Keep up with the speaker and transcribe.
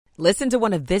Listen to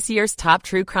one of this year's top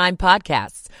true crime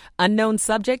podcasts. Unknown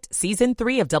Subject, Season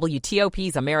 3 of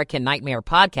WTOP's American Nightmare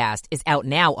podcast is out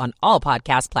now on all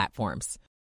podcast platforms.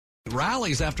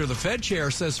 Rallies after the Fed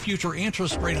chair says future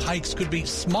interest rate hikes could be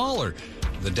smaller.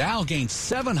 The Dow gained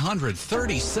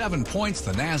 737 points,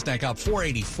 the Nasdaq up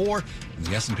 484, and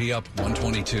the S&P up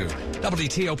 122.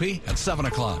 WTOP at 7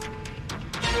 o'clock.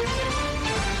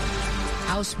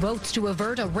 House votes to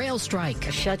avert a rail strike.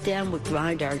 A shutdown would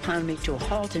grind our economy to a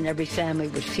halt and every family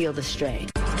would feel the strain.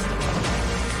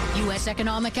 U.S.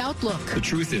 economic outlook. The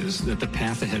truth is that the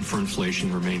path ahead for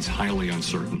inflation remains highly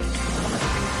uncertain.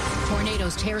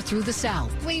 Tornadoes tear through the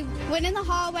South. We went in the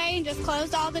hallway and just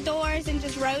closed all the doors and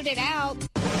just rode it out.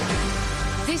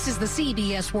 This is the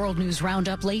CBS World News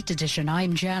Roundup Late Edition.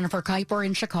 I'm Jennifer Kuiper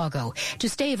in Chicago. To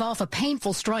stave off a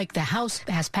painful strike, the House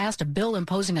has passed a bill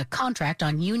imposing a contract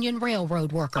on union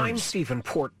railroad workers. I'm Stephen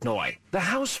Portnoy. The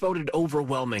House voted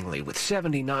overwhelmingly, with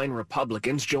 79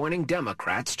 Republicans joining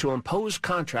Democrats to impose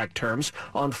contract terms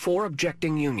on 4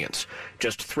 objecting unions.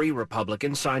 Just 3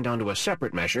 Republicans signed onto a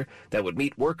separate measure that would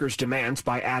meet workers' demands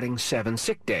by adding 7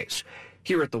 sick days.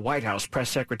 Here at the White House,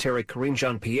 Press Secretary Karine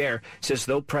Jean-Pierre says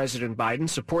though President Biden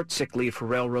supports sick leave for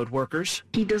railroad workers,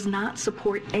 he does not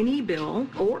support any bill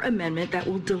or amendment that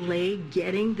will delay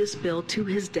getting this bill to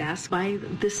his desk by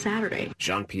this Saturday.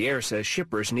 Jean-Pierre says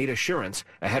shippers need assurance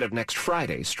ahead of next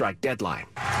Friday's strike deadline.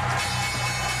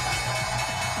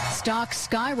 Stocks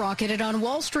skyrocketed on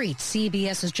Wall Street.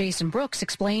 CBS's Jason Brooks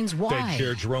explains why. Fed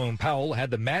Chair Jerome Powell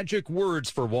had the magic words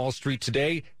for Wall Street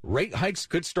today. Rate hikes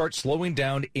could start slowing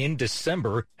down in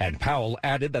December. And Powell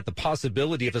added that the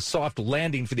possibility of a soft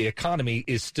landing for the economy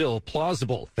is still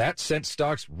plausible. That sent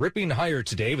stocks ripping higher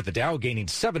today, with the Dow gaining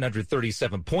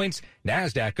 737 points,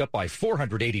 NASDAQ up by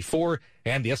 484,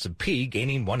 and the S&P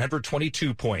gaining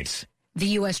 122 points. The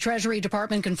U.S. Treasury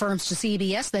Department confirms to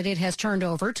CBS that it has turned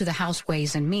over to the House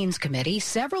Ways and Means Committee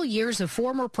several years of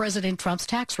former President Trump's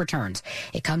tax returns.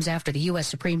 It comes after the U.S.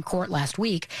 Supreme Court last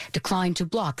week declined to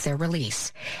block their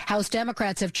release. House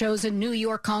Democrats have chosen New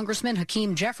York Congressman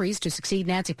Hakeem Jeffries to succeed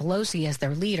Nancy Pelosi as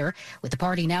their leader, with the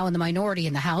party now in the minority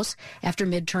in the House after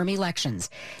midterm elections.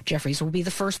 Jeffries will be the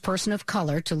first person of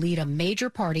color to lead a major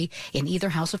party in either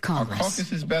House of Congress. Our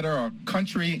caucus is better. Our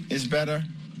country is better.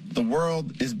 The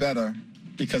world is better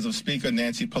because of Speaker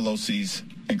Nancy Pelosi's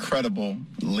incredible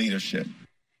leadership.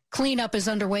 Cleanup is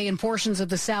underway in portions of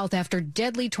the South after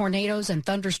deadly tornadoes and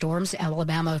thunderstorms.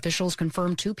 Alabama officials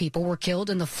confirmed 2 people were killed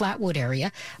in the Flatwood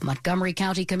area. Montgomery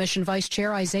County Commission Vice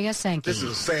Chair Isaiah Sankey. This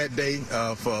is a sad day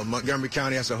for Montgomery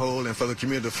County as a whole and for the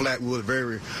community of Flatwood, a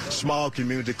very small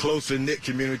community, closely knit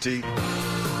community.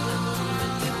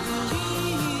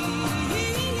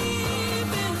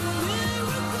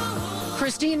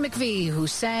 Christine McVie, who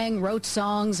sang, wrote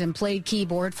songs, and played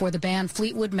keyboard for the band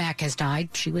Fleetwood Mac, has died.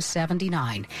 She was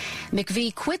 79.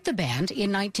 McVie quit the band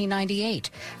in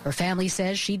 1998. Her family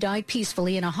says she died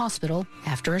peacefully in a hospital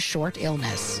after a short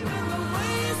illness.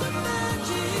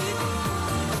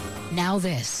 Now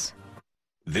this.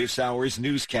 This hour's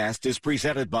newscast is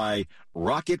presented by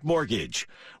Rocket Mortgage.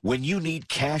 When you need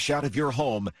cash out of your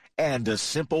home and a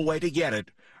simple way to get it,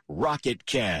 Rocket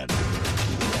can.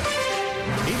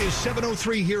 It is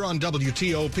 7:03 here on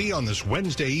WTOP on this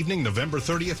Wednesday evening, November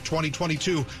 30th,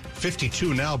 2022.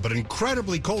 52 now, but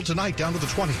incredibly cold tonight, down to the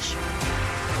 20s.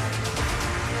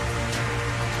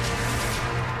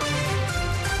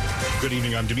 Good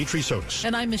evening, I'm Dimitri Sotis.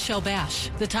 And I'm Michelle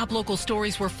Bash. The top local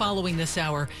stories we're following this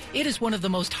hour. It is one of the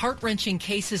most heart-wrenching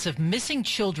cases of missing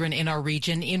children in our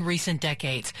region in recent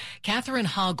decades. Catherine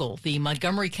Hoggle, the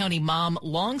Montgomery County mom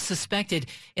long suspected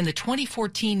in the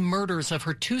 2014 murders of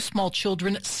her 2 small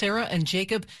children, Sarah and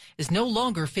Jacob, is no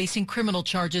longer facing criminal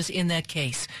charges in that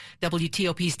case.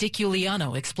 WTOP's Dick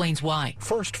Uliano explains why.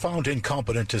 First found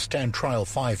incompetent to stand trial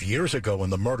 5 years ago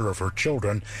in the murder of her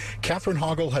children, Catherine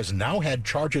Hoggle has now had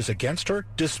charges against her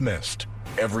dismissed.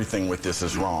 Everything with this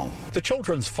is wrong. The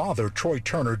children's father, Troy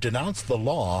Turner, denounced the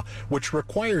law which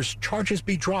requires charges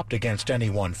be dropped against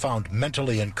anyone found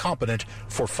mentally incompetent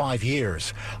for 5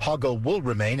 years. Hoggle will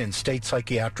remain in state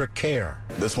psychiatric care.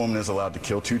 This woman is allowed to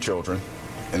kill 2 children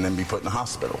and then be put in the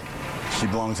hospital. She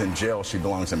belongs in jail. She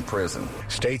belongs in prison.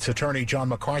 State's Attorney John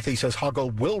McCarthy says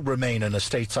Hoggle will remain in a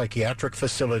state psychiatric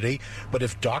facility, but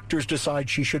if doctors decide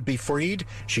she should be freed,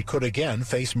 she could again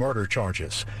face murder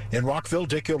charges. In Rockville,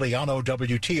 Dick Uliano,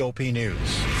 WTOP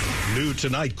News. New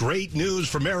tonight, great news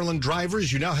for Maryland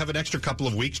drivers. You now have an extra couple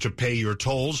of weeks to pay your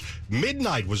tolls.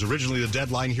 Midnight was originally the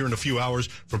deadline here in a few hours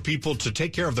for people to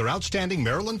take care of their outstanding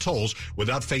Maryland tolls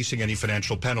without facing any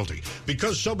financial penalty.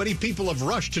 Because so many people have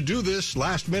rushed to do this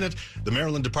last minute, the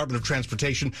Maryland Department of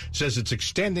Transportation says it's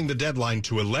extending the deadline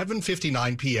to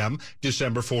 11:59 p.m.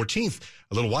 December 14th.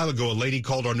 A little while ago, a lady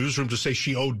called our newsroom to say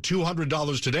she owed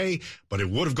 $200 today, but it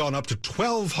would have gone up to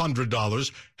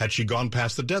 $1,200 had she gone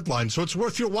past the deadline. So it's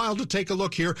worth your while to take a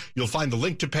look here. You'll find the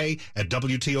link to pay at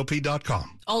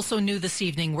WTOP.com. Also new this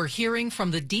evening, we're hearing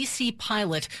from the D.C.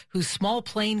 pilot whose small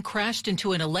plane crashed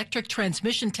into an electric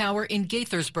transmission tower in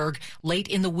Gaithersburg late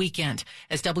in the weekend.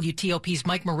 As WTOP's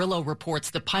Mike Murillo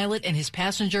reports, the pilot and his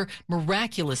passenger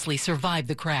miraculously survived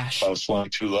the crash. I was flying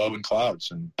too low in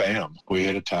clouds, and bam, we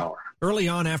hit a tower. Early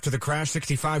on after the crash,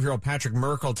 65-year-old Patrick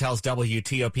Merkel tells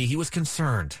WTOP he was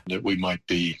concerned that we might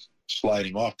be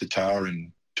sliding off the tower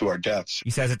and to our deaths.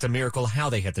 He says it's a miracle how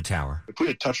they hit the tower. If we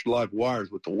had touched live wires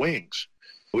with the wings,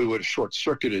 we would have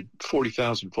short-circuited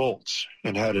 40,000 volts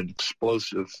and had an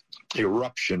explosive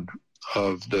eruption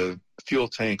of the fuel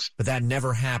tanks. But that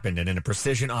never happened, and in a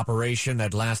precision operation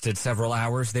that lasted several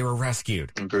hours, they were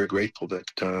rescued. I'm very grateful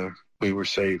that we were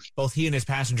saved. Both he and his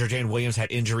passenger, Jane Williams,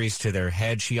 had injuries to their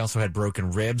head. She also had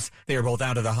broken ribs. They are both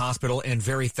out of the hospital and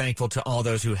very thankful to all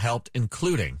those who helped,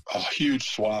 including a huge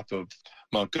swath of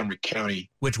Montgomery County,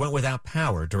 which went without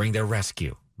power during their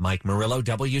rescue. Mike Murillo,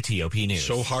 WTOP News.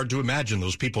 So hard to imagine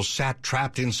those people sat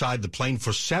trapped inside the plane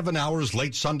for 7 hours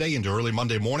late Sunday into early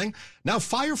Monday morning. Now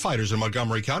firefighters in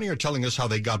Montgomery County are telling us how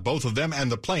they got both of them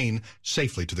and the plane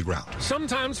safely to the ground.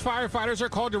 Sometimes firefighters are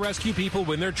called to rescue people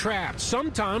when they're trapped.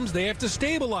 Sometimes they have to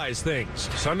stabilize things.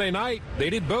 Sunday night,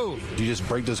 they did both. You just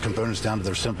break those components down to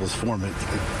their simplest form.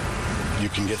 You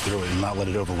can get through it and not let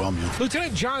it overwhelm you.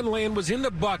 Lieutenant John Land was in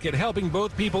the bucket helping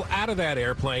both people out of that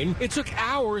airplane. It took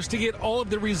hours to get all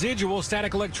of the residual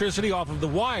static electricity off of the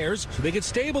wires so they could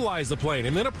stabilize the plane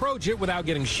and then approach it without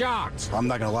getting shocked. I'm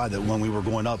not going to lie that when we were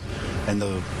going up and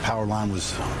the power line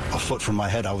was a foot from my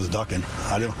head, I was ducking.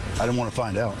 I didn't want to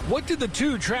find out. What did the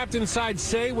two trapped inside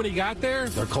say when he got there?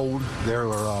 They're cold. They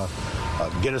were...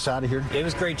 get us out of here. It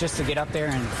was great just to get up there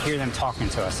and hear them talking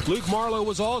to us. Luke Marlowe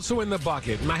was also in the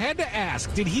bucket, and I had to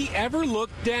ask, did he ever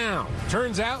look down?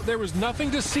 Turns out there was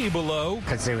nothing to see below.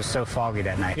 Because it was so foggy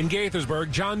that night. In Gaithersburg,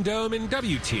 John Doman,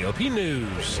 WTOP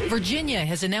News. Virginia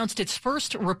has announced its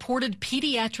first reported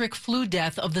pediatric flu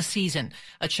death of the season.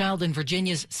 A child in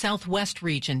Virginia's southwest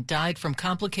region died from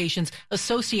complications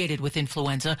associated with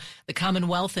influenza. The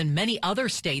Commonwealth and many other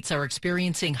states are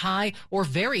experiencing high or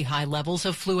very high levels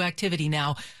of flu activity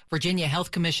now. Virginia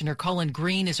Health Commissioner Colin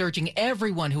Green is urging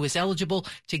everyone who is eligible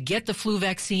to get the flu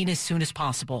vaccine as soon as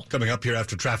possible. Coming up here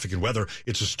after traffic and weather,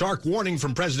 it's a stark warning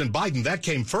from President Biden. That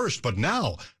came first, but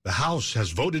now the House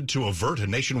has voted to avert a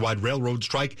nationwide railroad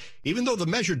strike. Even though the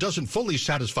measure doesn't fully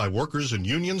satisfy workers and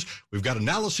unions, we've got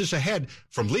analysis ahead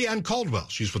from Leanne Caldwell.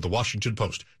 She's with the Washington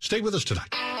Post. Stay with us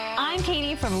tonight. I'm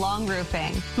Katie from Long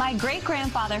Roofing. My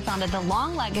great-grandfather founded the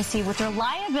Long legacy with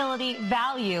reliability,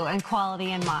 value, and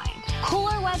quality in mind.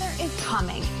 Cooler weather is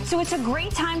coming, so it's a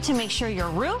great time to make sure your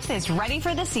roof is ready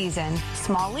for the season.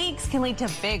 Small leaks can lead to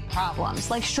big problems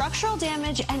like structural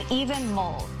damage and even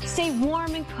mold. Stay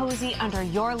warm and cozy under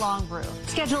your Long roof.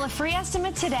 Schedule a free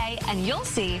estimate today and you'll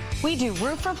see we do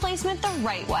roof replacement the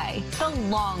right way, the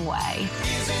long way.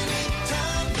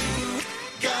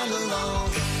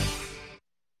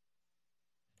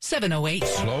 7:08.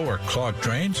 Slow or clogged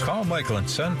drains? Call Michael &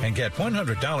 Son and get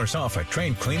 $100 off a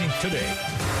drain cleaning today.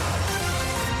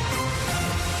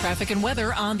 Traffic and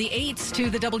weather on the 8s to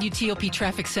the WTOP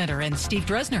Traffic Center and Steve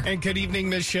Dresner. And good evening,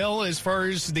 Michelle. As far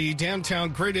as the downtown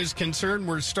grid is concerned,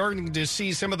 we're starting to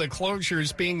see some of the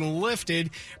closures being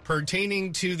lifted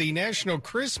pertaining to the National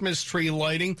Christmas tree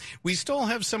lighting. We still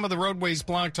have some of the roadways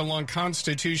blocked along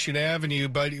Constitution Avenue,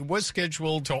 but it was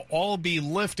scheduled to all be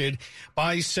lifted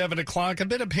by 7 o'clock. A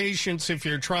bit of patience if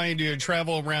you're trying to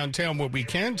travel around town. What we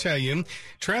can tell you,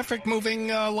 traffic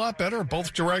moving a lot better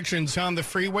both directions on the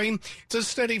freeway. It's a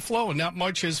steady flow, not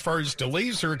much as far as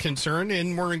delays are concerned,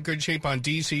 and we're in good shape on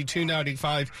DC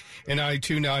 295 and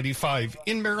I-295.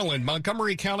 In Maryland,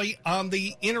 Montgomery County on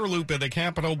the inner loop of the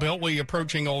Capitol Beltway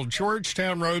approaching Old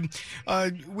Georgetown Road.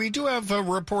 We do have a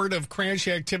report of crash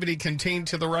activity contained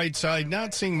to the right side,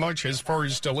 not seeing much as far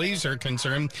as delays are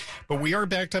concerned, but we are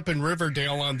backed up in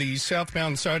Riverdale on the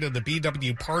southbound side of the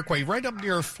BW Parkway, right up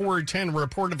near 410,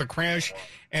 report of a crash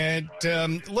And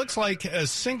looks like a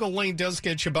single lane does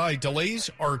get you by. Delays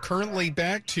are currently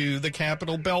back to the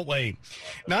Capital Beltway.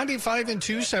 95 and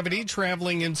 270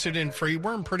 traveling incident-free.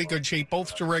 We're in pretty good shape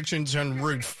both directions on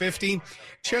Route 50.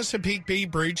 Chesapeake Bay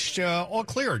Bridge, all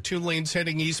clear. 2 lanes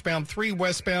heading eastbound, 3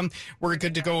 westbound. We're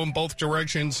good to go in both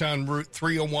directions on Route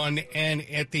 301 and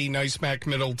at the NYSMAC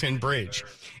Middleton Bridge.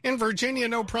 In Virginia,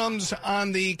 no problems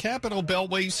on the Capital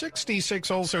Beltway.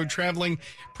 66 also traveling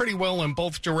pretty well in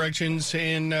both directions,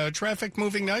 and traffic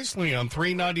moving nicely on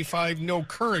 395. No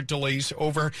current delays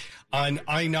over on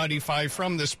I-95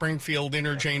 from the Springfield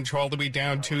interchange all the way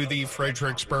down to the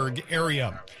Fredericksburg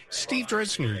area. Steve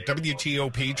Dresner,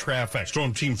 WTOP Traffic.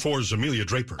 Storm Team 4's Amelia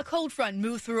Draper. A cold front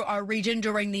moved through our region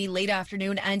during the late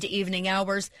afternoon and evening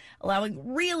hours,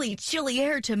 allowing really chilly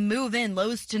air to move in.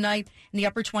 Lows tonight in the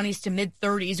upper 20s to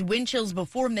mid-30s. Wind chills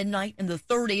before midnight in the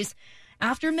 30s.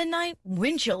 After midnight,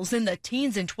 wind chills in the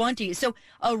teens and 20s. So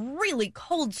a really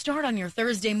cold start on your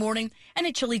Thursday morning and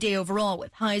a chilly day overall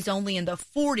with highs only in the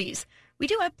 40s. We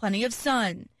do have plenty of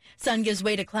sun. Sun gives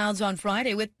way to clouds on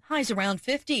Friday with highs around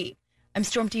 50. I'm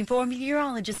Storm Team 4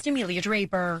 meteorologist Amelia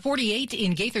Draper. 48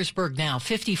 in Gaithersburg now,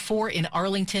 54 in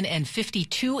Arlington, and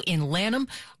 52 in Lanham.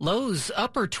 Lows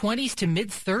upper 20s to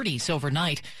mid-30s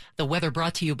overnight. The weather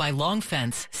brought to you by Long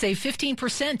Fence. Save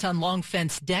 15% on Long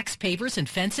Fence decks, pavers, and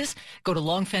fences. Go to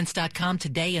longfence.com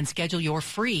today and schedule your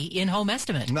free in-home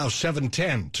estimate. Now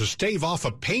 7:10. To stave off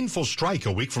a painful strike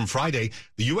a week from Friday,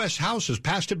 the U.S. House has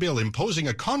passed a bill imposing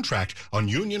a contract on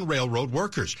union railroad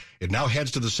workers. It now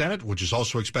heads to the Senate, which is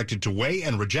also expected to weigh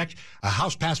and reject a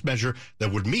House-passed measure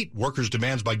that would meet workers'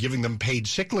 demands by giving them paid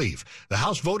sick leave. The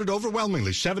House voted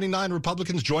overwhelmingly, 79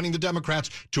 Republicans joining the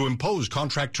Democrats, to impose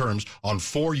contract terms on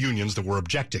 4 unions that were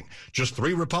objecting. Just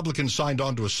 3 Republicans signed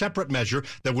on to a separate measure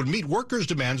that would meet workers'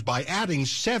 demands by adding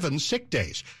 7 sick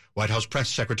days. White House Press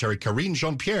Secretary Karine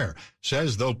Jean-Pierre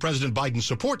says though President Biden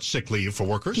supports sick leave for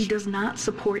workers, he does not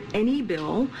support any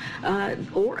bill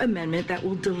or amendment that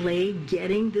will delay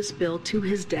getting this bill to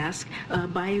his desk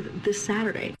by this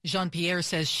Saturday. Jean-Pierre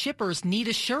says shippers need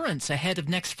assurance ahead of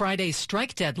next Friday's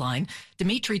strike deadline.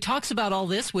 Dimitri talks about all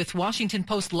this with Washington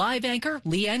Post live anchor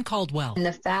Leanne Caldwell. And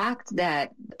the fact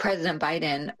that President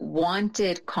Biden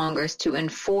wanted Congress to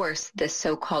enforce this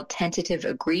so-called tentative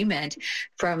agreement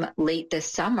from late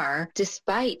this summer,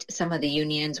 despite some of the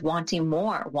unions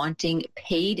wanting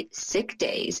paid sick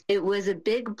days. It was a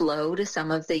big blow to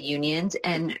some of the unions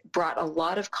and brought a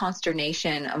lot of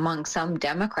consternation among some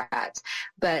Democrats.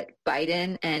 But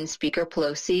Biden and Speaker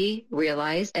Pelosi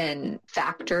realized and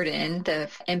factored in the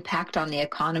impact on the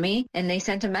economy, and they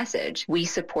sent a message. We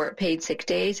support paid sick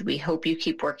days. We hope you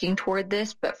keep working toward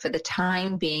this, but for the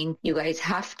time being, you guys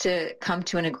have to come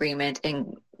to an agreement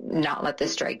and not let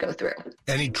this strike go through.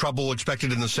 Any trouble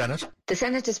expected in the Senate? The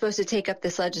Senate is supposed to take up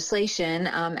this legislation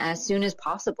as soon as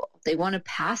possible. They want to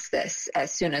pass this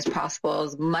as soon as possible,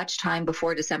 as much time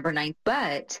before December 9th.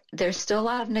 But there's still a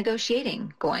lot of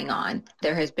negotiating going on.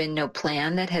 There has been no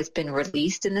plan that has been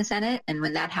released in the Senate. And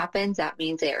when that happens, that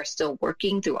means they are still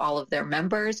working through all of their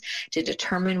members to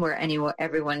determine where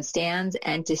everyone stands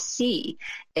and to see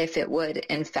if it would,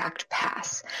 in fact,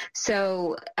 pass.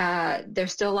 So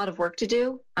there's still a lot of work to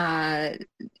do.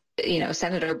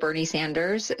 Senator Bernie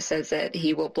Sanders says that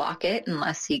he will block it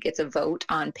unless he gets a vote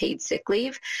on paid sick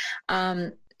leave.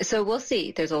 So we'll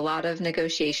see. There's a lot of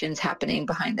negotiations happening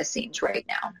behind the scenes right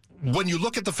now. When you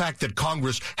look at the fact that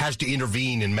Congress has to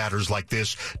intervene in matters like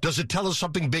this, does it tell us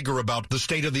something bigger about the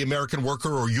state of the American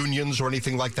worker or unions or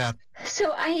anything like that?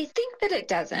 So I think that it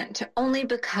doesn't, only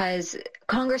because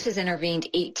Congress has intervened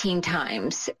 18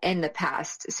 times in the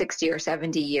past 60 or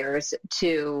 70 years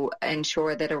to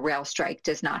ensure that a rail strike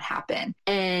does not happen.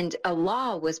 And a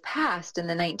law was passed in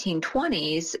the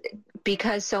 1920s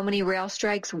because so many rail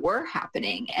strikes were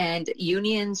happening and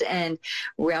unions and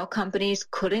rail companies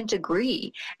couldn't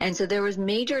agree. And so there was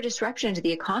major disruption to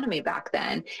the economy back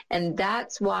then. And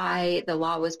that's why the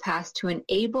law was passed to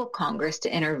enable Congress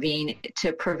to intervene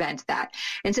to prevent that.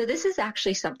 And so this is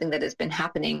actually something that has been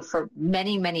happening for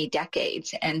many, many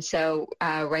decades. And so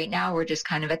right now we're just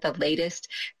kind of at the latest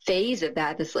phase of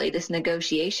that, this latest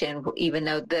negotiation, even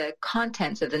though the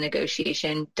contents of the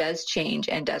negotiation does change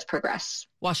and does progress.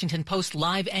 Washington Post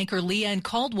live anchor Leanne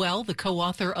Caldwell, the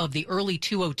co-author of The Early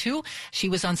 202. She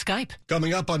was on Skype.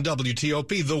 Coming up on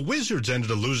WTOP, the Wizards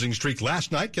ended a losing streak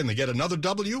last night. Can they get another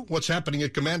W? What's happening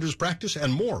at Commanders practice?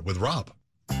 And more with Rob.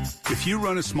 If you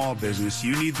run a small business,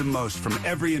 you need the most from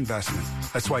every investment.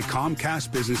 That's why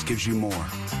Comcast Business gives you more.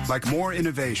 Like more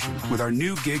innovation with our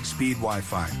new gig speed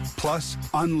Wi-Fi, plus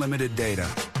unlimited data.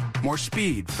 More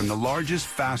speed from the largest,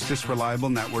 fastest, reliable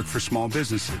network for small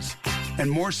businesses. and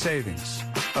more savings,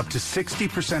 up to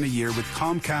 60% a year with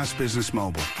Comcast Business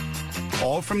Mobile.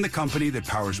 All from the company that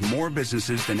powers more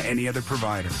businesses than any other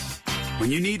provider.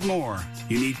 When you need more,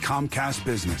 you need Comcast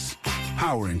Business,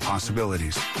 powering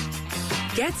possibilities.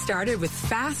 Get started with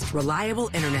fast, reliable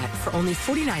internet for only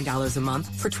 $49 a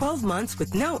month for 12 months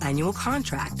with no annual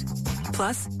contract.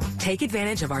 Plus, take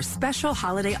advantage of our special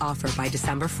holiday offer by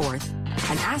December 4th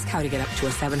and ask how to get up to a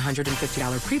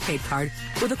 $750 prepaid card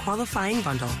with a qualifying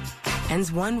bundle.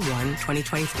 Ends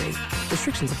 1/1/2023.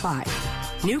 Restrictions apply.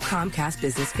 New Comcast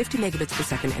Business 50 megabits per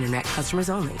second internet customers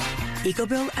only.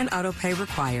 EcoBill and autopay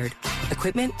required.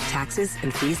 Equipment, taxes,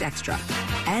 and fees extra.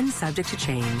 And subject to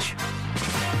change.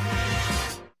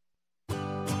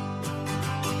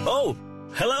 Oh,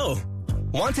 hello.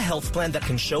 Want a health plan that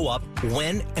can show up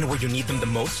when and where you need them the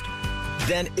most?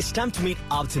 Then it's time to meet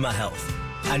Optima Health,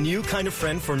 a new kind of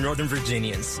friend for Northern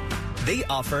Virginians. They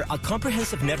offer a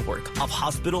comprehensive network of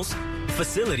hospitals,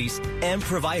 facilities, and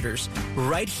providers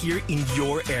right here in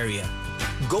your area.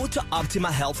 Go to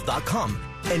OptimaHealth.com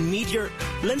and meet your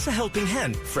lends a helping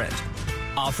hand friend.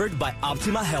 Offered by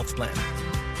Optima Health Plan.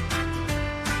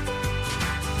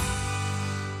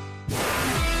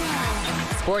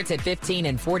 Sports at 15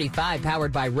 and 45,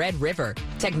 powered by Red River.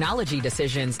 Technology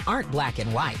decisions aren't black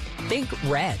and white. Think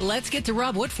red. Let's get to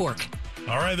Rob Woodfork.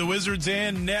 All right, the Wizards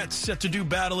and Nets set to do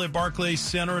battle at Barclays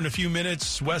Center in a few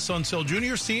minutes. Wes Unseld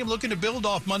Jr.'s team looking to build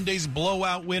off Monday's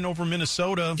blowout win over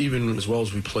Minnesota. Even as well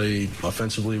as we played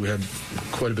offensively, we had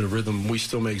quite a bit of rhythm. We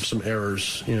still make some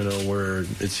errors, where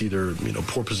it's either,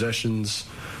 poor possessions.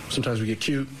 Sometimes we get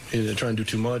cute and try and do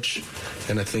too much.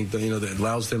 And I think that, that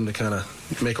allows them to kind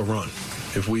of make a run.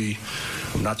 If we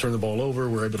not turn the ball over,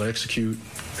 we're able to execute.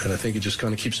 And I think it just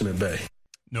kind of keeps them at bay.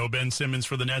 No Ben Simmons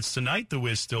for the Nets tonight. The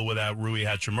Wiz still without Rui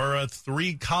Hachimura.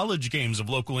 3 college games of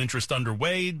local interest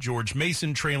underway. George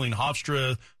Mason trailing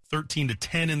Hofstra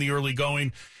 13-10 in the early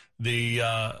going. The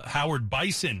Howard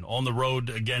Bison on the road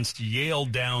against Yale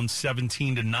down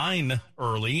 17-9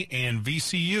 early. And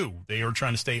VCU, they are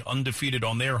trying to stay undefeated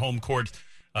on their home court.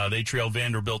 They trail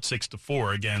Vanderbilt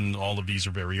 6-4. Again, all of these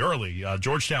are very early.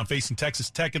 Georgetown facing Texas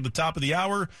Tech at the top of the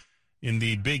hour. In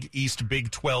the Big East Big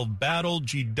 12 battle,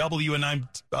 GW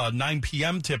at 9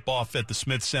 p.m. tip-off at the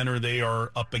Smith Center. They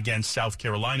are up against South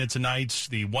Carolina tonight.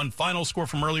 The one final score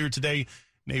from earlier today,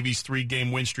 Navy's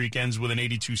 3-game win streak ends with an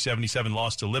 82-77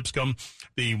 loss to Lipscomb.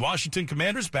 The Washington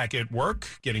Commanders back at work,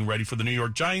 getting ready for the New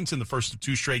York Giants in the first of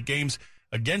 2 straight games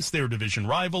against their division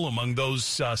rival. Among those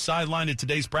sidelined at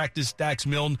today's practice, Dax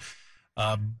Milne,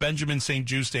 Benjamin St.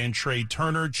 Juste, and Trey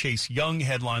Turner. Chase Young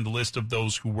headlined the list of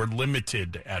those who were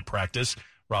limited at practice.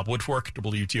 Rob Woodfork,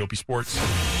 WTOP Sports.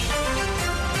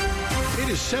 It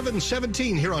is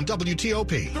 7:17 here on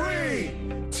WTOP. 3,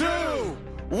 2,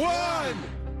 1.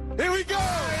 Here we go.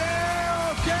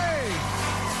 Yeah, okay.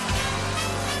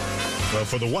 Well,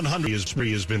 for the 100th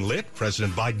tree has been lit.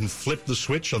 President Biden flipped the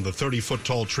switch on the 30-foot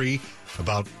tall tree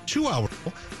about 2 hours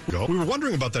ago. We were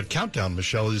wondering about that countdown,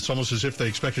 Michelle. It's almost as if they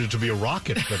expected it to be a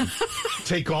rocket that would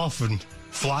take off and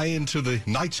fly into the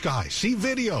night sky. See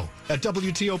video at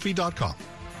WTOP.com.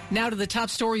 Now to the top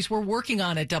stories we're working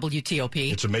on at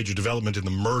WTOP. It's a major development in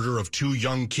the murder of 2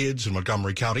 young kids in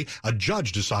Montgomery County. A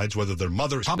judge decides whether their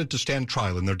mother is competent to stand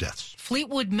trial in their deaths.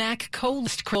 Fleetwood Mac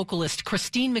vocalist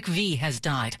Christine McVie has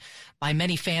died. By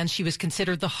many fans, she was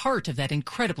considered the heart of that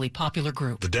incredibly popular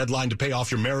group. The deadline to pay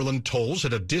off your Maryland tolls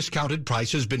at a discounted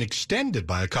price has been extended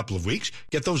by a couple of weeks.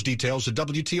 Get those details at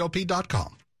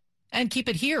WTOP.com. And keep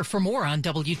it here for more on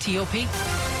WTOP.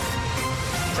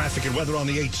 Traffic and weather on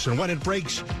the 8s and when it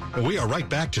breaks. We are right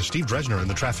back to Steve Dresner in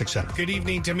the traffic center. Good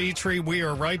evening, Dimitri. We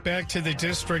are right back to the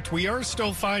district. We are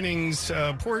still finding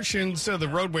portions of the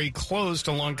roadway closed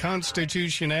along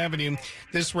Constitution Avenue.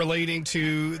 This relating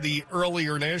to the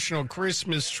earlier National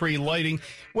Christmas tree lighting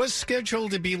was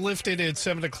scheduled to be lifted at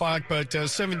 7 o'clock, but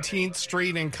 17th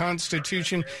Street and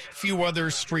Constitution, few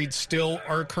other streets still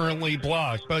are currently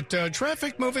blocked. But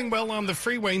traffic moving well on the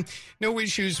freeway. No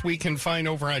issues we can find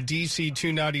over on DC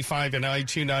 295 and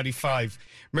I-295.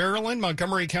 Maryland,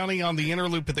 Montgomery County on the inner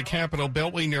loop of the Capitol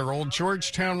Beltway near Old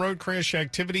Georgetown Road. Crash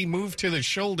activity moved to the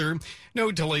shoulder.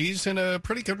 No delays and a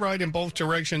pretty good ride in both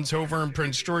directions over in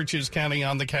Prince George's County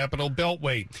on the Capitol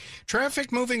Beltway.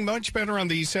 Traffic moving much better on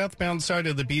the southbound side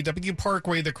of the BW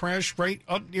Parkway. The crash right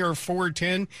up near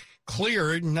 410.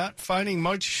 Cleared, not finding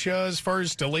much as far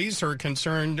as delays are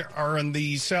concerned are on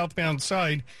the southbound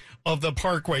side of the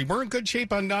Parkway. We're in good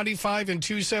shape on 95 and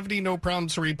 270. No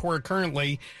problems to report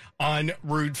currently on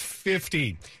Route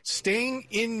 50. Staying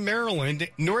in Maryland,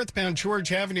 northbound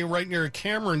George Avenue right near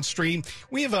Cameron Street,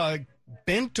 we have a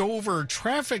bent over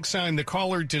traffic sign. The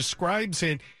caller describes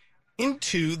it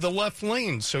into the left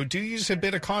lane. So do use a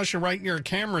bit of caution right near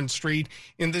Cameron Street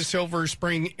in the Silver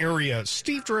Spring area.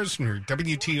 Steve Dresner,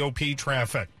 WTOP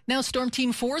Traffic. Now Storm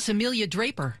Team 4's Amelia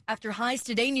Draper. After highs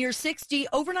today near 60,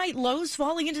 overnight lows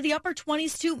falling into the upper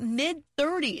 20s to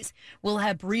mid-30s. We'll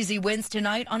have breezy winds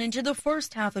tonight on into the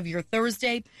first half of your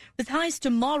Thursday, with highs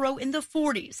tomorrow in the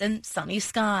 40s and sunny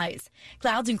skies.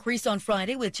 Clouds increase on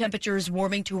Friday with temperatures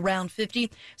warming to around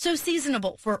 50, so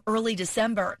seasonable for early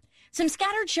December. Some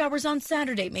scattered showers on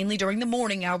Saturday, mainly during the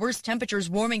morning hours, temperatures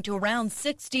warming to around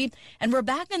 60, and we're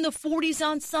back in the 40s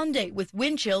on Sunday with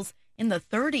wind chills in the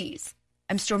 30s.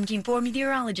 I'm Storm Team 4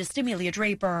 meteorologist Amelia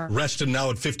Draper. Reston now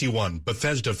at 51,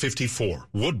 Bethesda 54,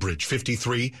 Woodbridge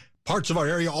 53, parts of our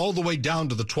area all the way down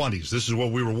to the 20s. This is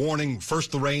what we were warning,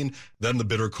 first the rain, then the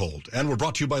bitter cold. And we're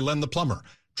brought to you by Len the Plumber.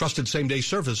 Trusted same-day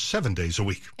service 7 days a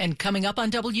week. And coming up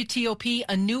on WTOP,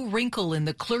 a new wrinkle in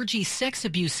the clergy sex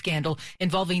abuse scandal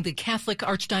involving the Catholic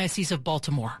Archdiocese of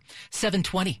Baltimore.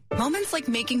 7:20. Moments like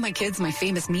making my kids my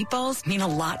famous meatballs mean a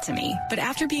lot to me. But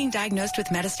after being diagnosed with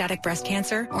metastatic breast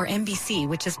cancer, or MBC,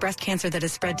 which is breast cancer that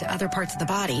has spread to other parts of the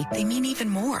body, they mean even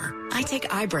more. I take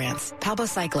Ibrance,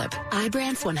 palbociclib.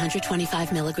 Ibrance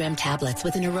 125 milligram tablets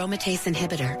with an aromatase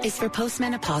inhibitor is for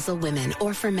postmenopausal women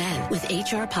or for men with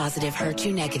HR-positive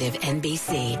HER2-negative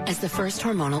NBC as the first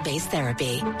hormonal-based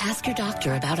therapy. Ask your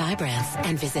doctor about Ibrance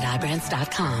and visit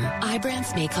Ibrance.com.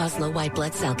 Ibrance may cause low white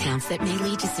blood cell counts that may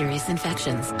lead to serious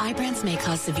infections. Ibrance may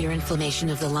cause severe inflammation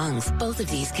of the lungs. Both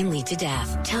of these can lead to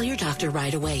death. Tell your doctor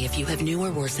right away if you have new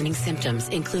or worsening symptoms,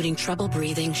 including trouble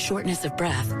breathing, shortness of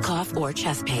breath, cough, or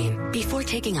chest pain. Before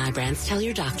taking Ibrance, tell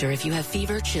your doctor if you have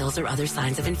fever, chills, or other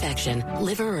signs of infection,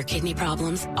 liver or kidney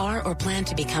problems, are or plan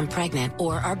to become pregnant,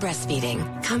 or are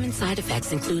breastfeeding. Common side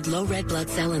effects include low red blood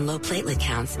cell and low platelet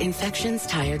counts, infections,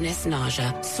 tiredness,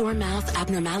 nausea, sore mouth,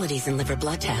 abnormalities in liver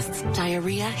blood tests,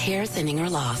 diarrhea, hair thinning or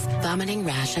loss, vomiting,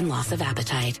 rash, and loss of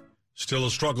appetite. Still a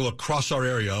struggle across our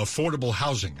area. Affordable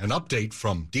housing. An update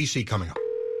from D.C. coming up.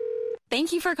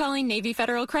 Thank you for calling Navy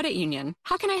Federal Credit Union.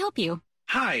 How can I help you?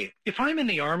 Hi, if I'm in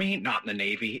the Army, not in the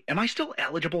Navy, am I still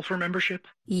eligible for membership?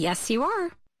 Yes, you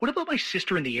are. What about my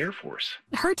sister in the Air Force?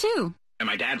 Her too. And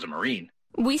my dad's a Marine.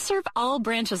 We serve all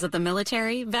branches of the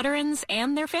military, veterans,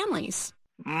 and their families.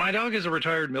 My dog is a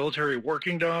retired military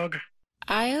working dog.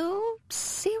 I'll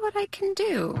see what I can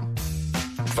do.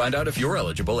 Find out if you're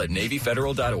eligible at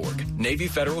NavyFederal.org. Navy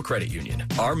Federal Credit Union.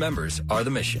 Our members are the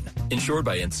mission. Insured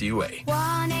by NCUA.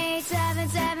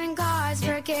 1-877 Cars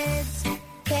for Kids.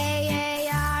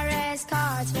 KARS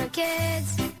Cars for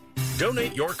Kids.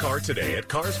 Donate your car today at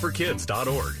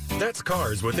carsforkids.org. That's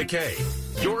cars with a K.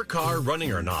 Your car,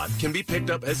 running or not, can be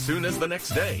picked up as soon as the next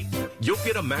day. You'll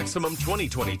get a maximum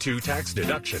 2022 tax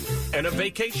deduction and a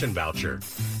vacation voucher.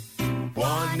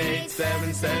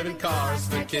 1-877 Cars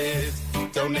for Kids.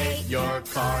 Donate your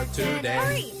car today.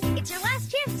 Hurry! It's your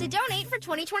last chance to donate for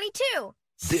 2022.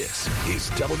 This is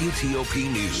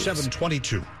WTOP News.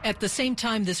 722. At the same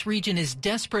time, this region is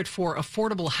desperate for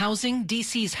affordable housing.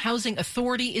 D.C.'s housing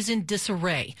authority is in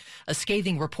disarray. A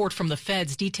scathing report from the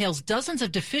feds details dozens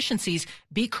of deficiencies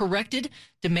be corrected,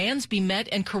 demands be met,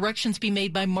 and corrections be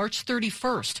made by March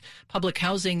 31st. Public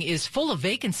housing is full of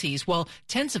vacancies, while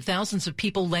tens of thousands of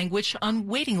people languish on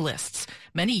waiting lists.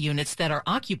 Many units that are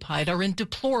occupied are in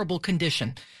deplorable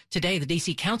condition. Today, the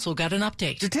D.C. Council got an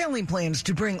update. Detailing plans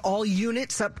to bring all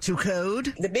units up to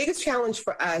code. The biggest challenge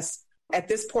for us at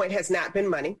this point has not been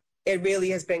money. It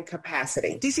really has been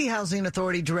capacity. D.C. Housing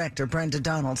Authority Director Brenda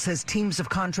Donald says teams of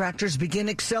contractors begin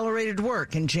accelerated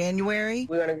work in January.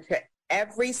 We're going to get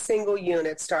every single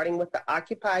unit, starting with the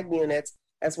occupied units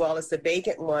as well as the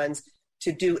vacant ones,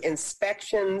 to do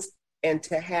inspections and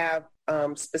to have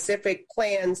specific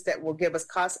plans that will give us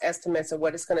cost estimates of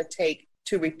what it's going to take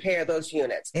to repair those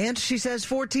units. And she says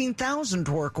 14,000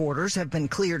 work orders have been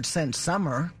cleared since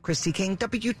summer. Christy King,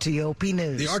 WTOP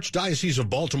News. The Archdiocese of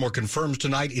Baltimore confirms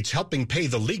tonight it's helping pay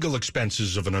the legal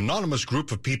expenses of an anonymous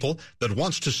group of people that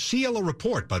wants to seal a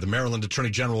report by the Maryland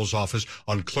Attorney General's office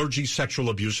on clergy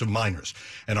sexual abuse of minors.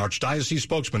 An Archdiocese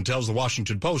spokesman tells the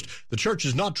Washington Post the church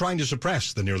is not trying to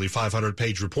suppress the nearly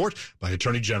 500-page report by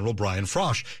Attorney General Brian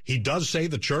Frosh. He does say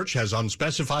the church has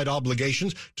unspecified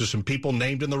obligations to some people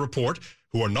named in the report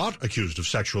who are not accused of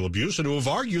sexual abuse and who have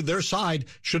argued their side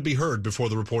should be heard before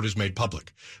the report is made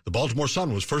public. The Baltimore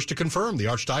Sun was first to confirm the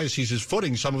Archdiocese is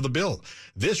footing some of the bill.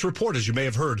 This report, as you may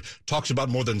have heard, talks about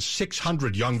more than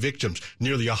 600 young victims,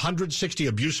 nearly 160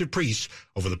 abusive priests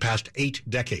over the past 8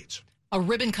 decades. A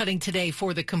ribbon cutting today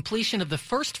for the completion of the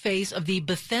first phase of the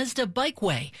Bethesda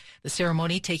Bikeway. The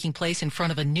ceremony taking place in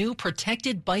front of a new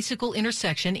protected bicycle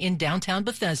intersection in downtown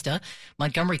Bethesda.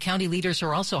 Montgomery County leaders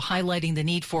are also highlighting the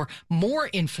need for more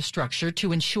infrastructure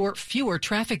to ensure fewer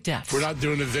traffic deaths. We're not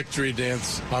doing a victory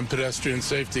dance on pedestrian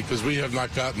safety because we have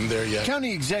not gotten there yet.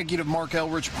 County Executive Mark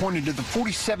Elrich pointed to the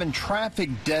 47 traffic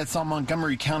deaths on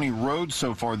Montgomery County roads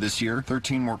so far this year.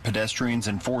 13 were pedestrians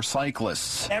and 4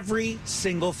 cyclists. Every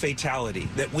single fatality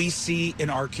that we see in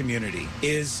our community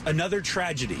is another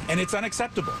tragedy, and it's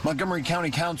unacceptable. Montgomery County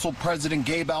Council President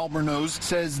Gabe Albornoz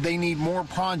says they need more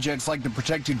projects like the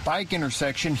protected bike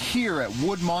intersection here at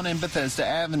Woodmont and Bethesda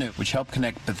Avenue, which help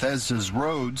connect Bethesda's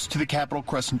roads to the Capitol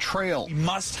Crescent Trail. We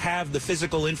must have the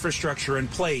physical infrastructure in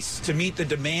place to meet the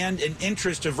demand and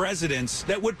interest of residents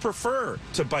that would prefer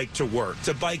to bike to work,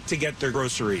 to bike to get their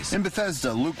groceries. In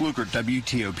Bethesda, Luke Lukert,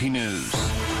 WTOP News.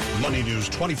 Money News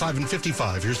 25 and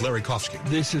 55. Here's Larry Kofsky.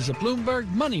 This is a Bloomberg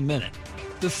Money Minute.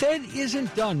 The Fed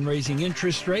isn't done raising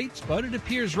interest rates, but it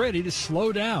appears ready to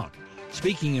slow down.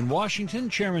 Speaking in Washington,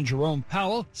 Chairman Jerome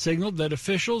Powell signaled that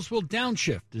officials will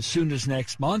downshift as soon as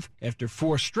next month after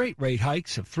 4 straight rate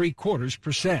hikes of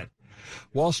 0.75%.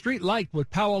 Wall Street liked what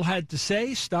Powell had to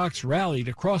say. Stocks rallied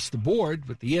across the board,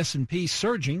 with the S&P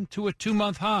surging to a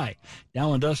 2-month high.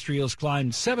 Dow Industrials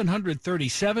climbed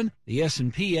 737. The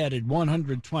S&P added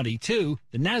 122.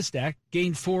 The Nasdaq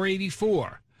gained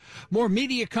 484. More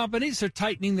media companies are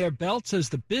tightening their belts as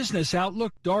the business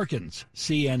outlook darkens.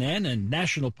 CNN and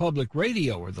National Public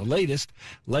Radio are the latest.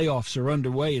 Layoffs are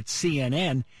underway at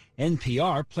CNN.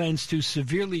 NPR plans to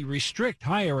severely restrict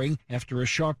hiring after a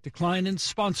sharp decline in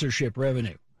sponsorship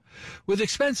revenue. With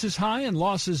expenses high and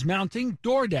losses mounting,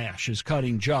 DoorDash is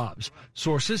cutting jobs.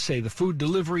 Sources say the food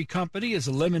delivery company is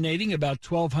eliminating about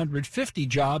 1,250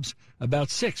 jobs, about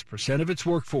 6% of its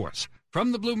workforce.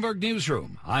 From the Bloomberg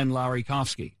Newsroom, I'm Larry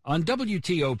Kofsky on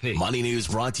WTOP. Money News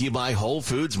brought to you by Whole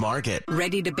Foods Market.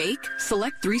 Ready to bake?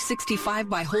 Select 365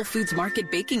 by Whole Foods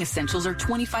Market baking essentials are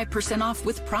 25% off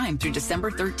with Prime through December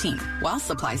 13th, while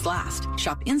supplies last.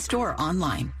 Shop in-store or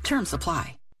online. Terms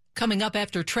apply. Coming up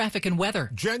after traffic and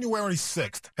weather. January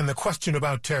 6th and the question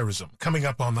about terrorism coming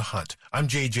up on The Hunt. I'm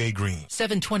J.J. Green.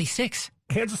 726.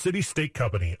 Kansas City Steak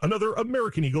Company, another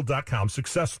AmericanEagle.com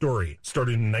success story.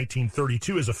 Started in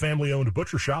 1932 as a family-owned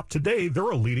butcher shop, today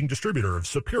they're a leading distributor of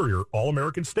superior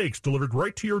all-American steaks delivered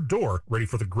right to your door, ready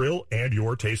for the grill and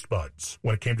your taste buds.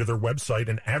 When it came to their website,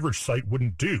 an average site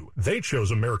wouldn't do. They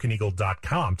chose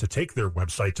AmericanEagle.com to take their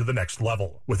website to the next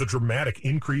level. With a dramatic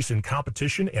increase in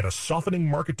competition and a softening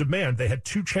market demand, they had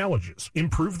 2 challenges: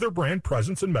 improve their brand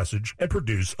presence and message, and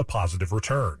produce a positive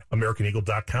return.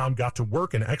 AmericanEagle.com got to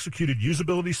work and executed usability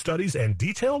studies and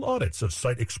detailed audits of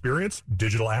site experience,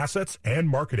 digital assets, and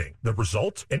marketing. The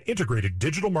result? An integrated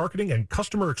digital marketing and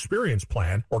customer experience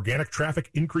plan, organic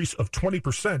traffic increase of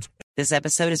 20%. This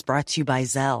episode is brought to you by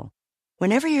Zelle.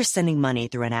 Whenever you're sending money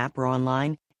through an app or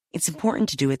online, it's important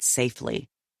to do it safely.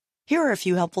 Here are a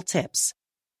few helpful tips.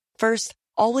 First,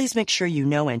 always make sure you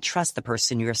know and trust the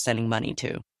person you are sending money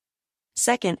to.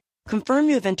 Second, confirm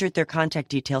you have entered their contact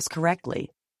details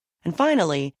correctly. And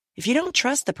finally, if you don't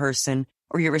trust the person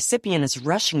or your recipient is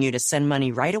rushing you to send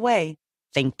money right away,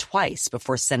 think twice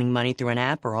before sending money through an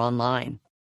app or online.